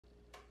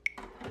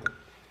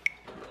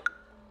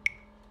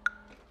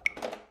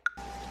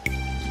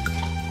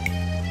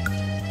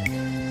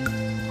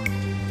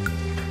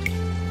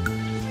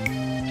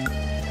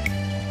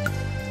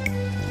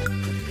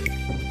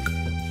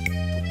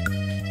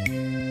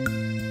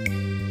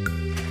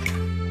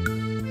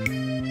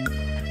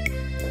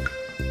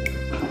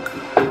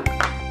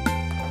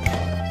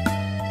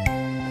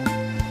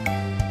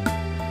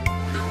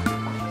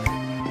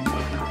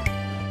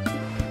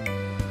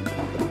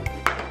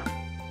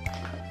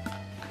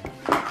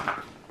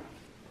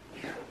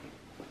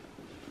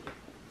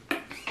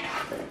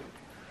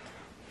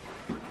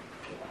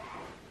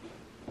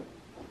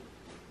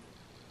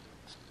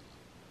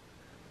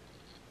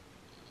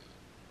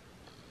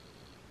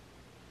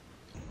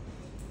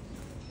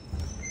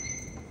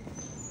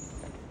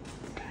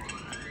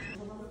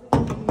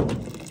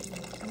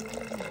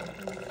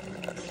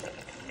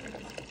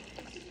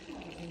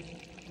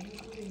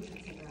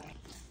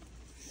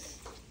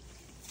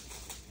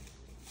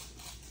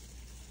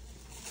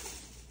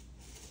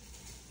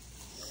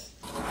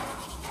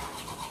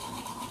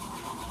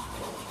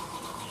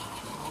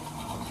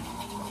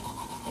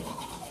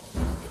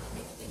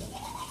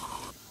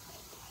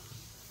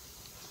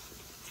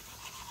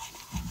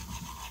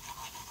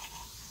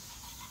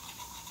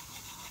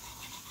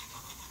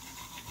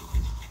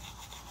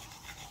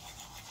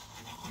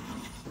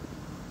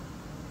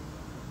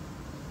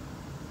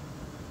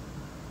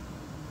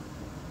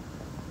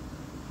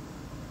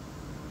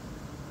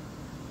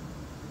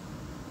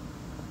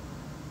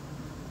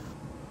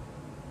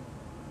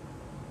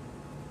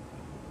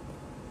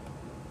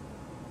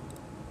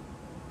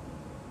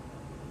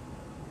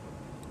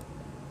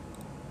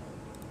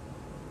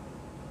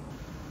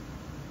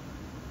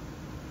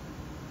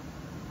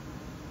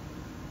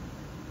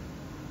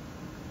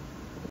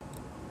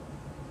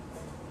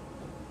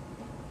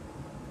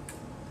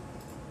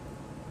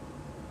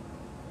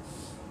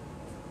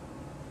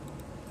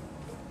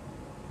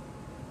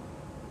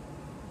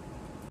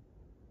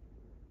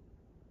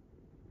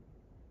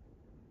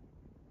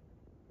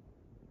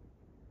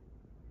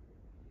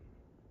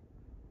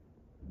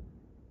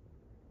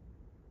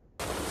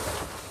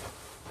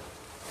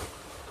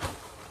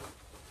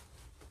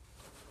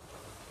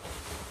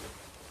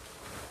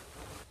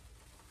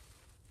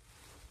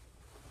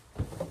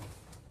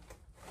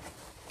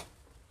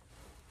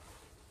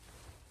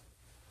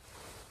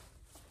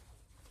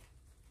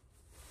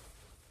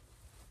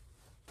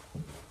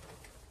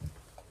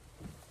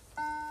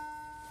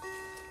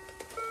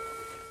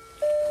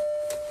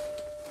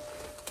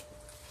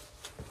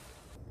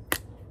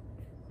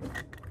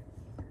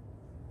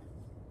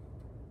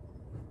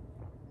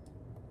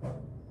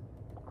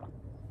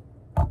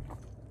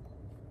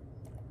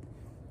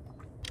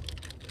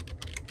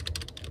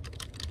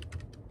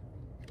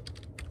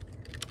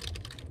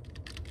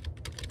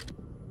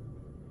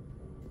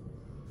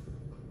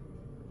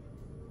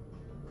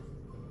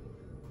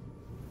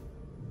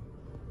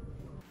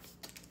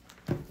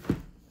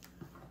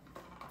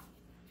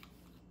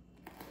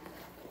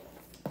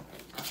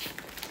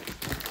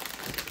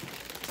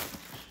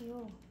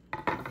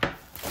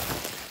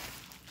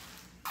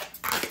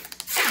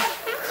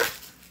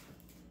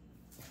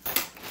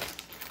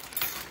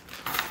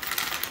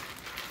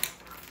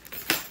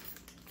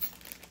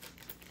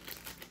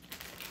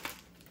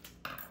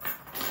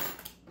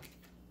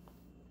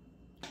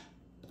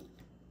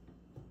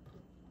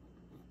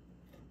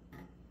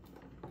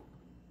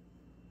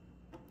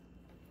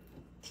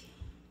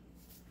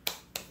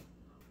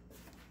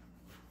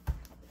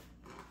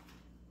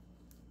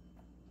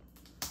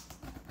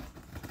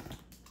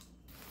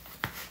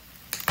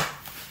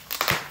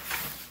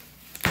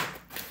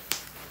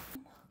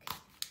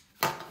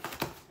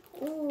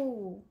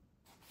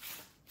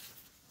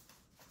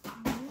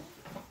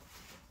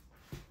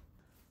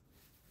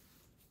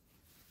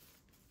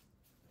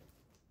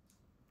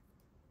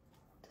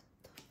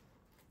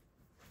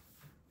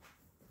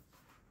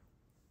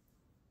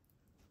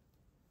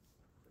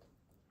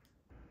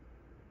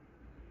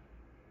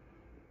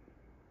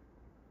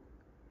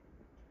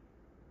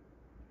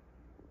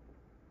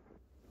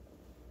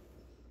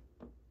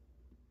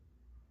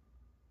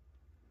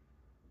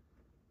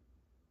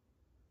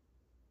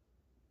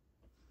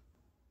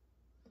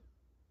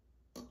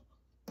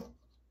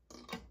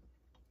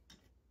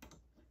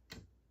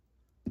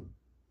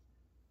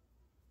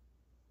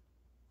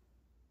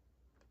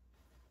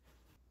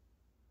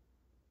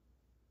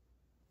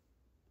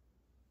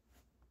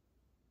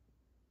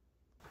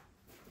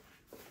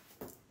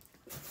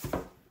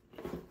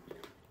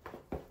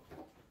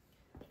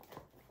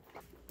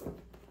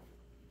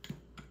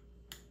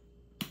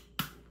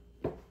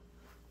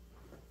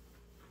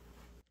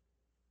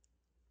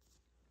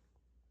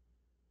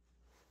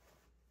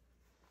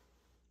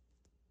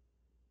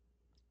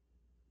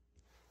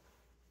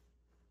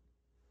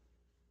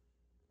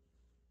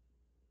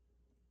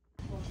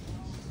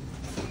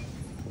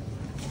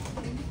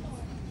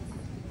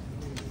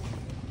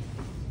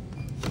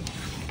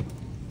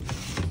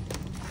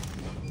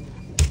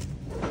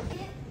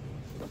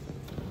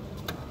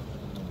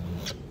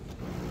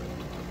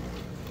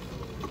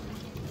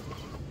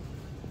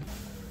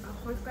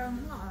그냥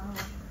생각 안 하고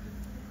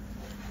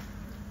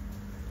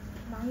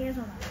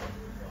망해서는 안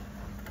돼.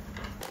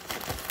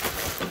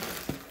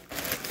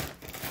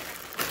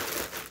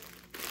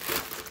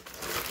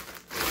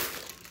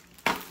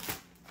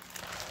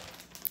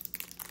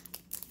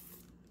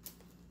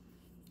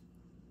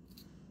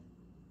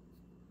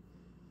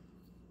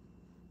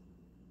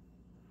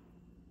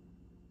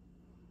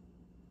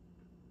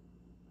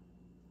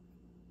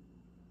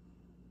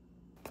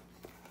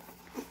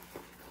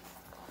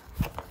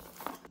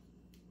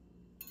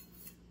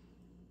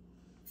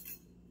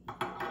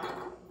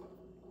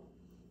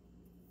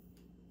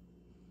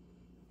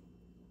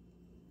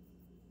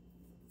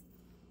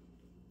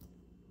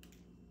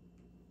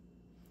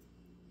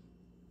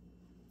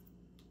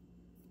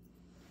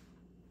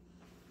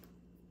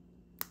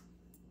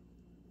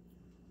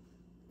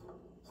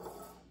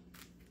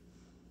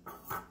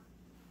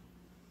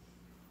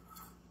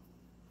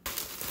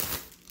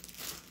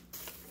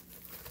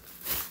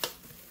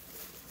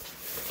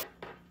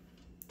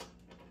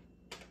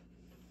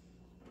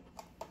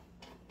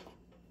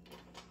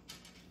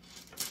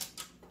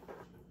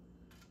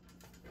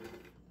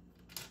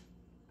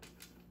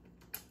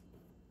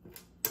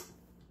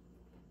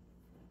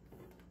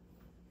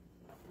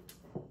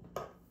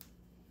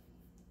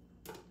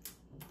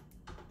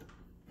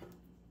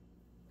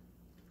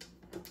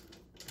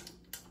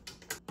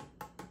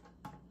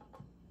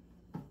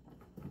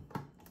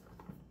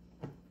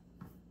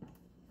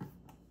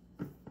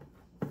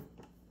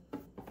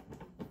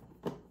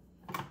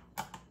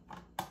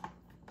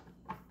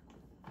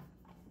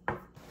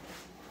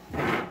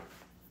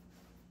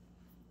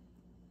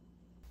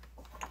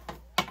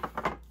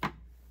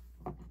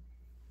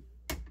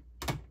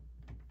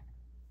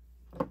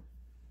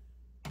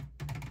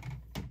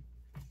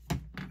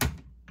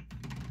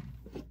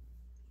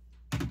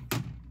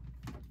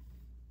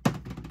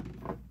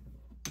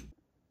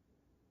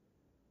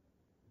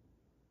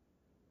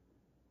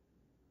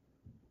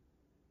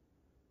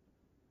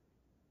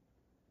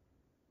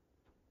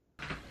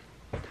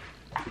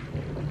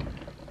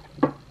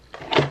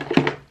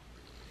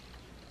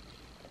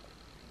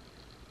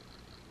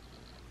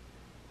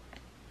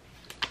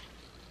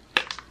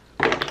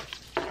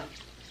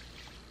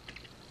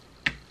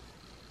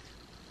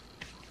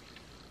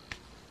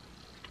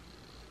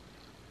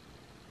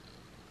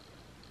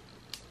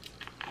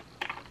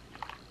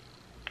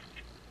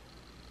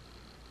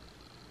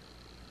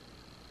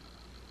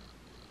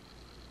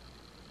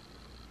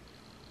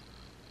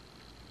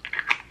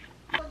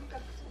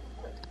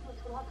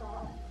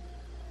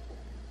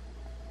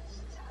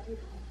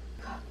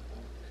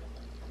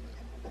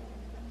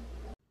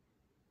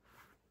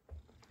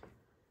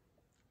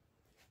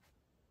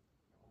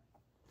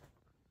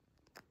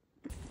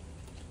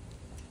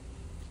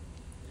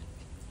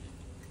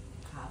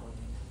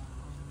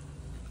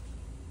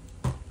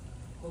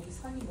 거기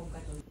선이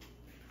뭔가 좀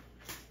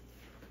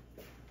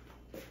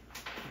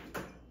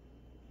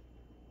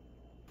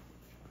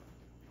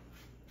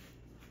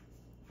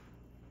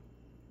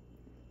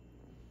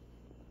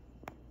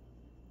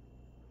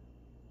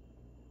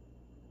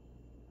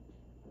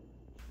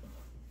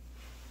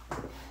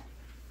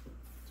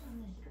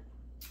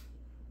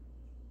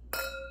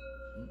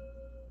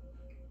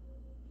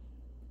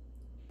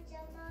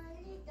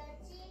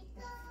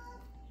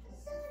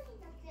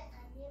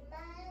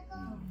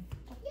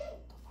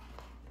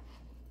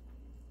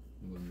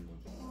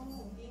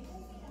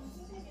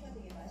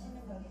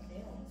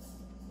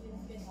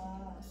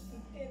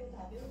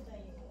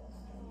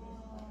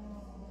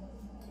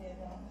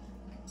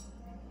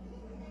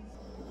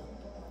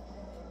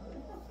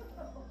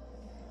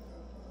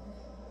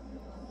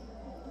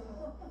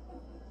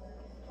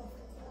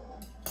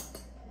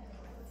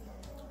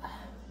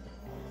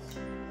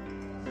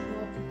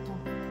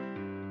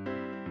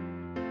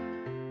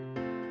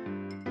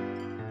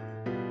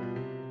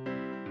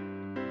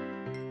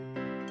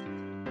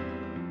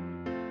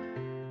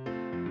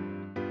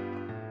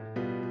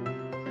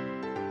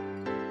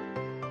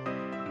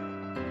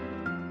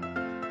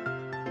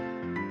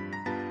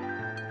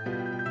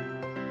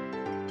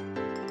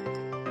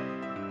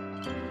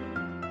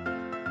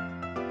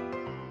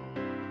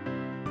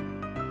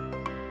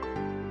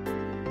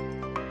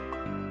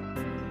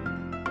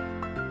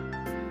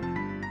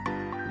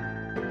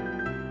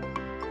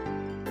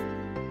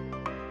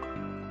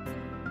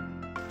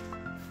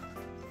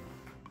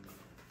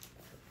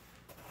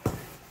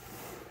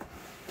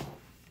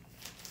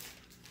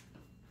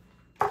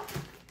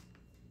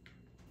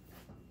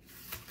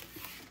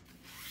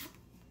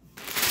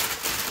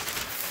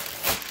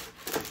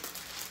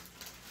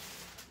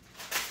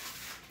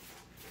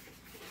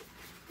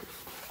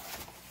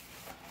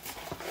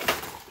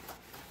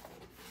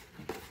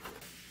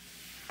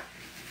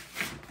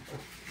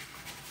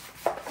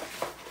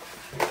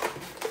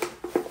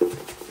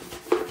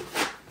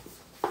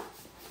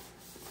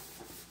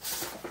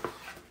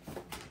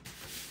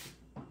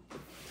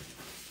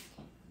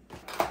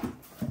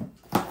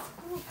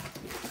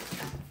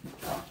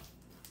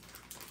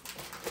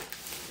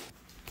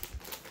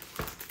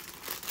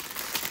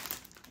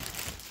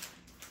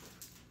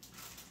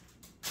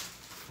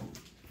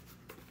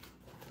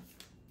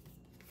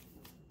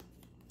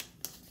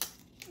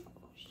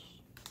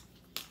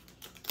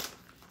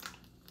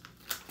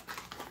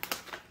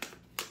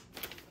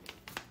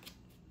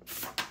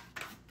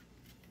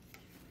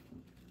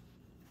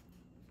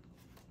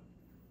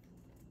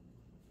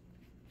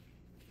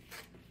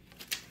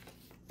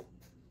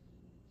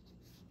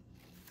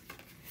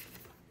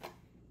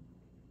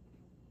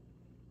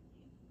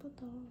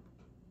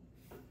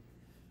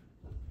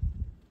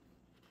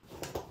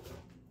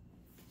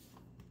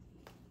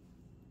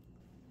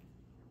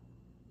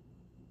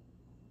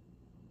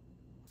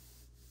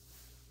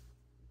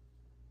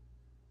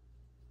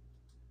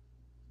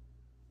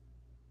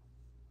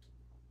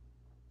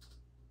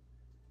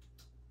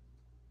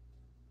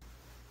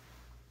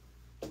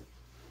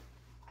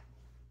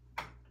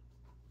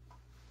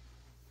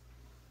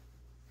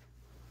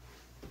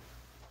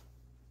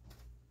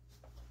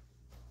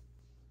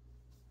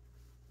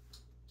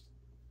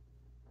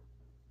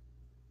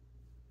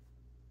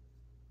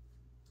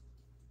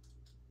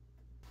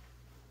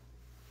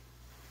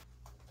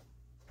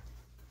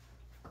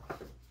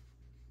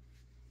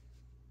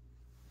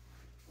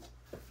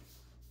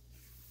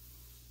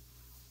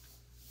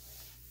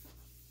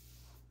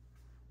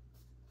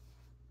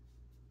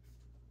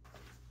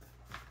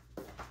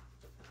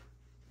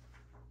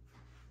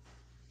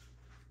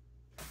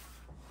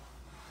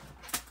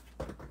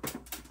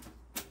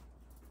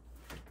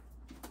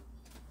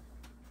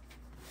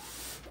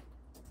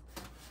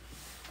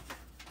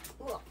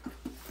우와.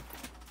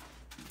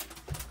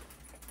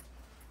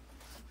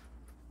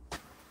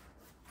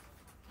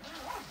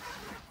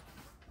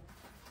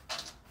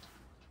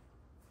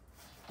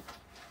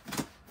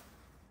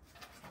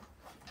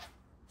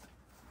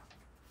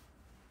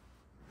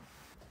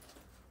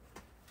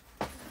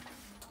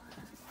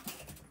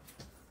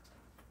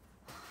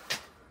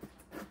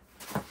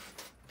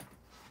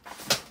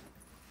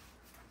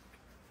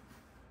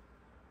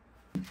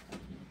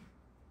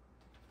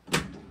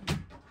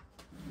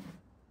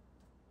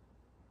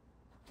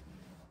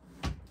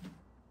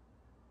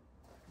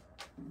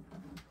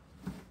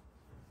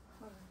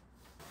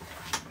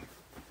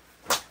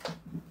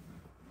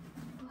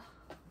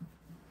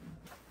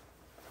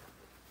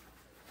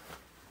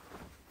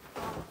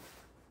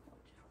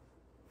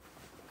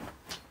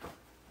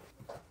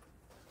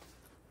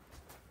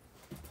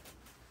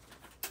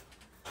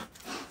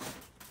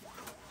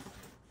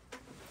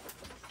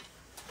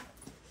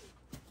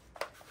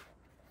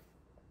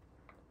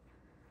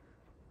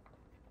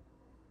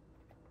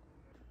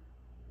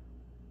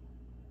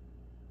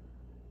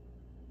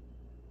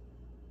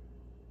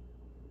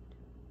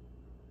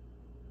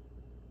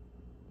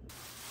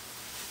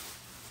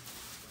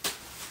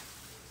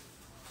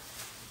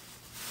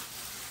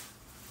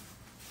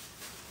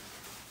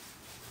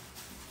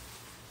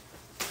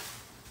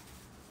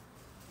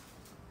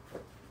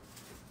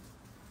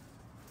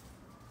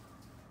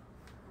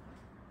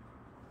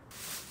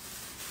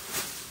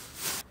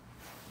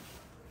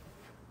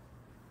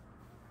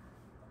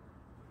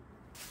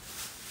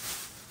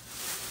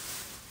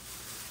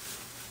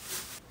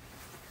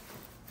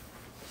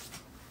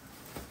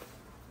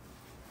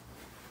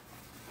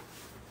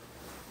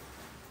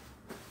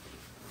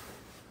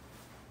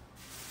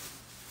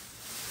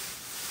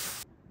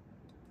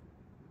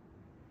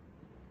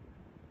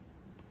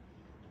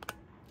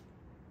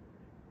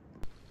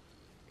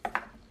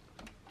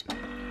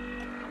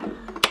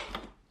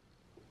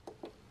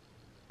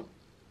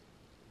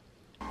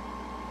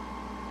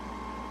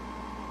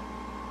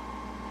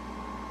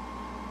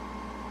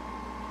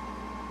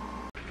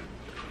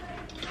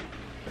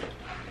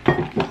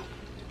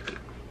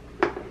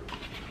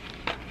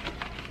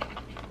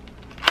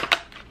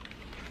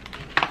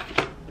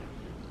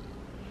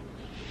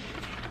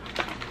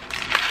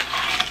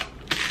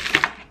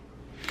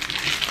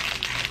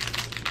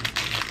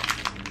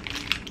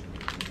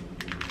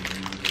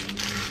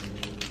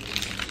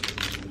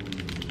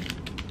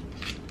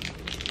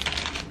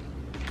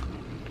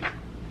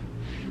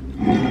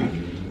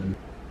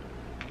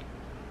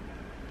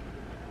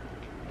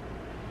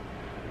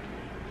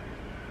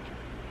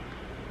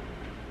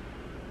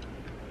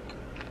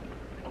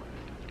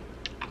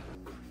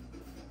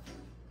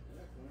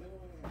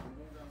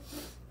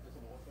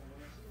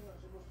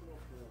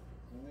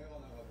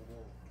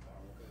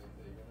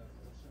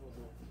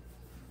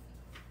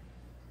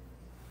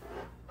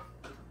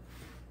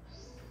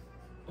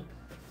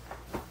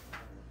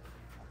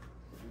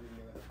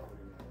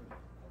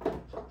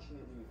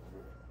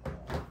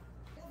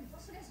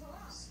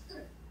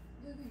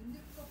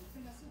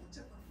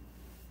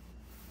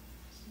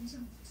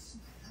 인상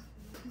무슨 말이야?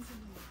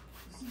 선생님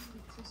무슨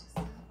소리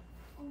들으셨어요?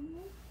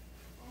 어머,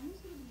 아무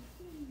소리 못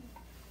들었네.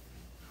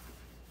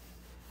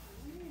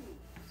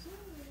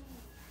 무서워요.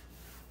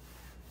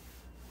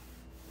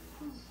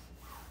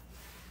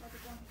 나도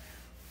봐.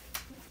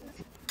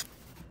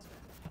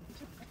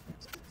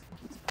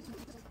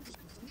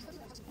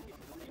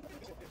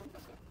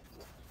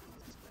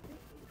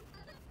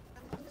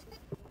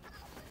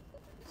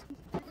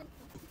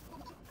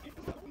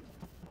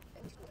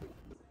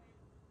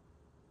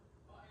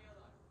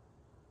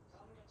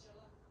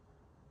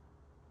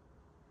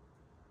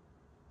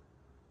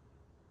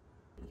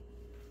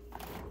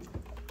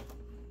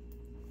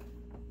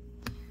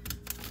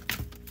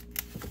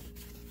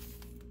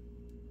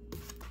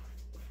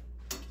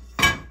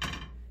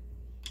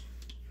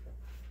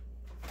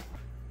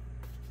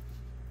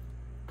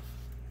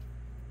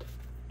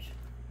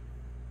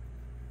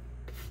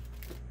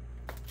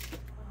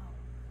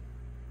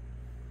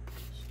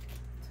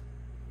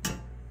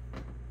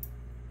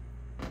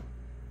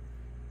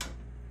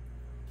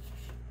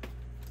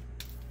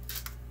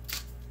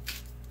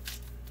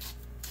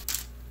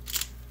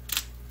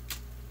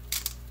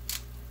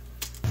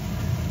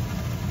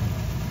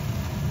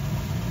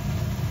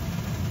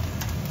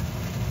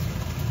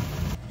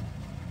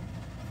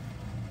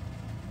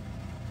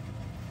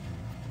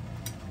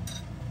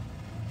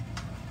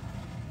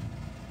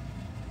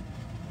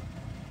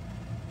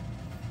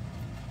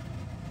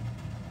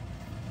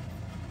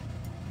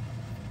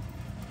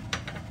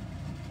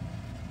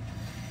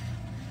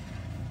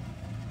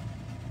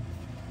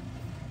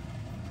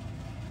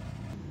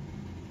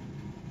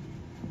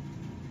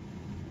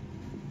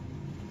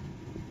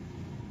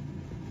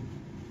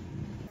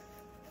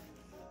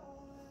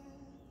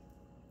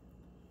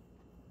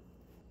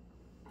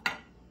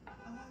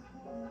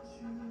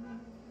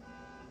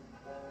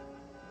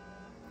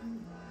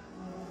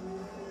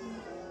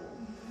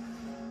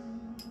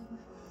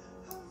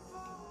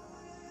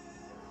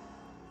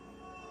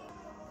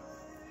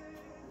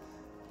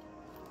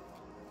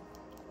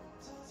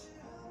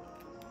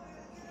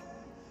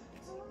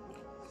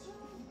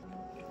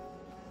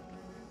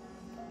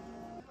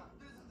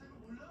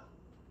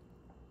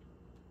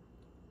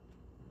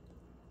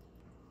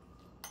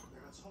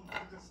 처음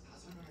끝까지 다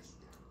설명해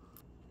줄게.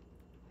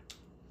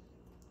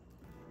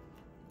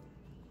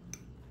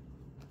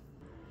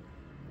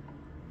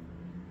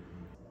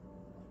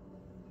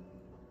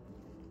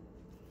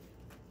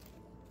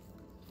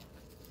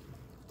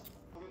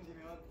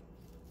 도견되면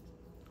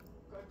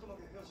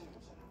깔끔하게 헤어지는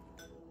거잖아.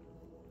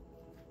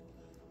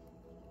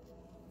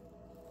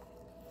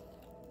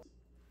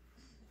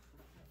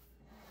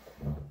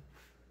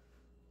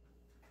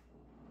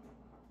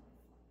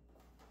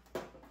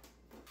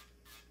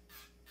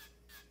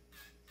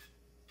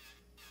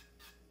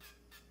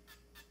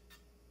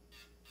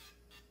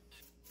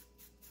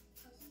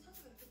 당신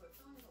사주가 이렇게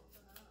멀쩡한 애가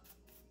없잖아.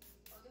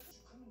 어디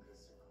축하면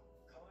그랬을까?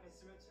 가만히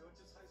있으면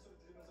재혼집 사회 소리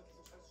들으면서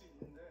계속 살 수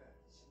있는데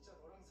진짜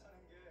너랑 사는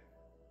게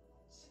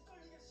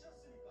시끌리게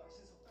싫었으니까.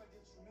 당신 석 달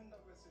뒤에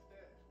죽는다고 했을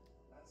때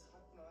난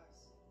살았구나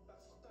했어. 딱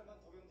석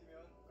달만 더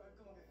견디면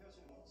깔끔하게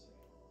헤어지는 거지.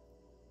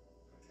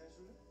 그렇게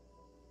해줄래?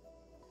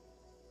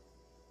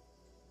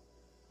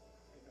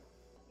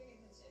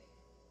 되겠는지.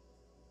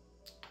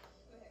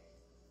 왜?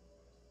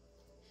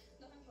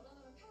 너랑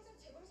결혼하면 평생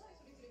재벌 사회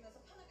소리 들으면서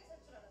편하게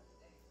살 줄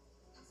알았는데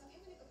막상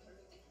해보니까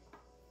별로지?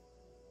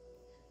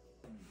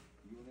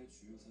 이혼의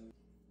주요 사유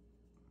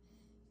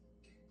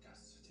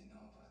가수지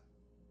너와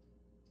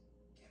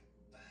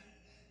개빨.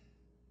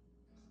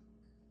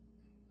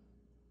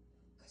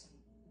 가장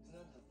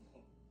무난하고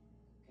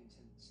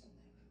괜찮지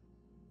않나요?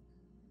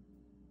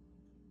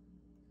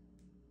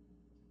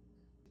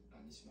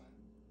 아니지만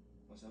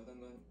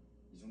어찌하던간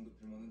이 정도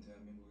필모는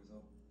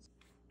대한민국에서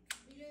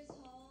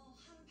이래서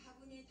한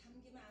바구니에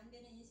담기면 안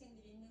되는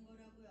인생들이 있는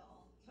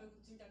거라고요.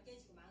 결국 둘 다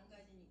깨지고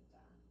망가지니까.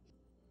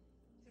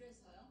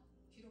 그래서요?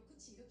 비록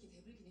끝이 이렇게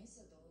되불긴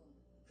했어도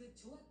그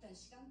좋았던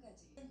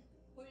시간까지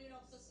볼 일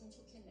없었으면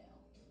좋겠네요.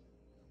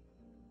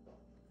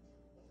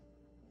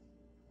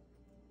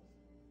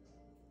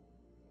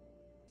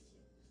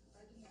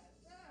 나중에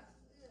알까?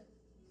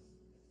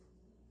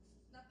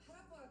 나 팔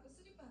아파갖고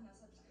쓰리빠 하나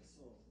샀다.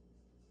 됐어.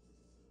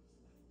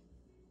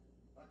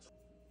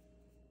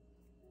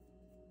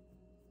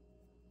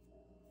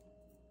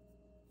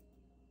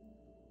 아,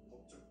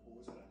 법적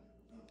보호자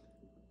아니야.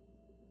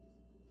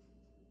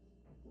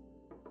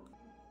 응.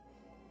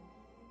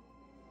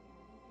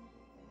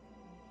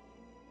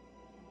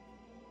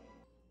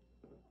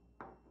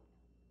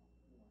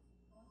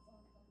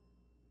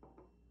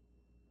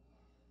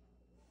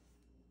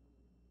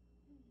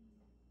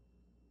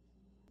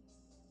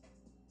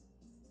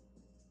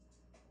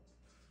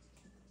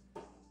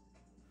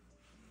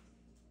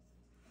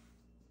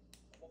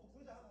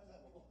 먹어보자. 가자.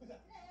 먹어보자.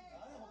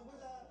 아니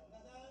먹어보자.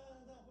 가자.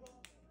 불어.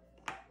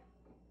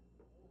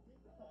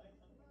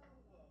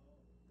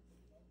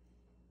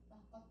 나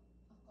아까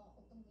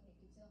어떤 분이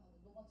이렇게 지나가는데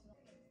너가 지나.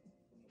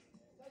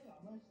 사이즈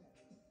안 맞지?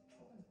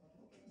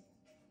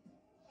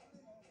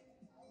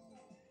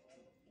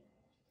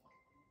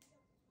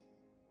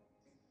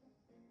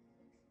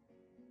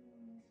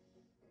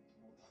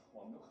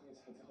 완벽하게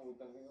잘 돼가고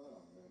있다는 생각은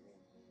안 들고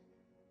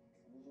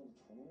어느 정도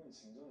조금은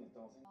진전이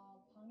있다고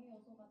방해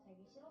요소가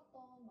되기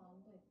싫었던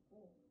마음도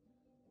있고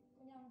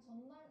그냥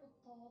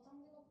전날부터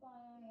창진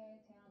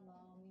오빠에 대한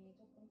마음이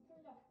조금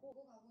풀렸고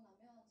보고 가고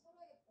나면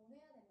서로에게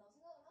보내야 된다고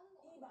생각을 하는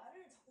거거든. 이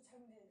말을 자꾸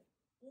잘못해.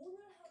 오늘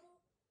하루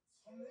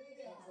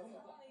설레게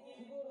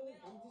사람에게 그거는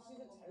MG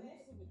씨는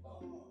잘못 쓰고 있다.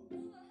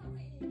 오늘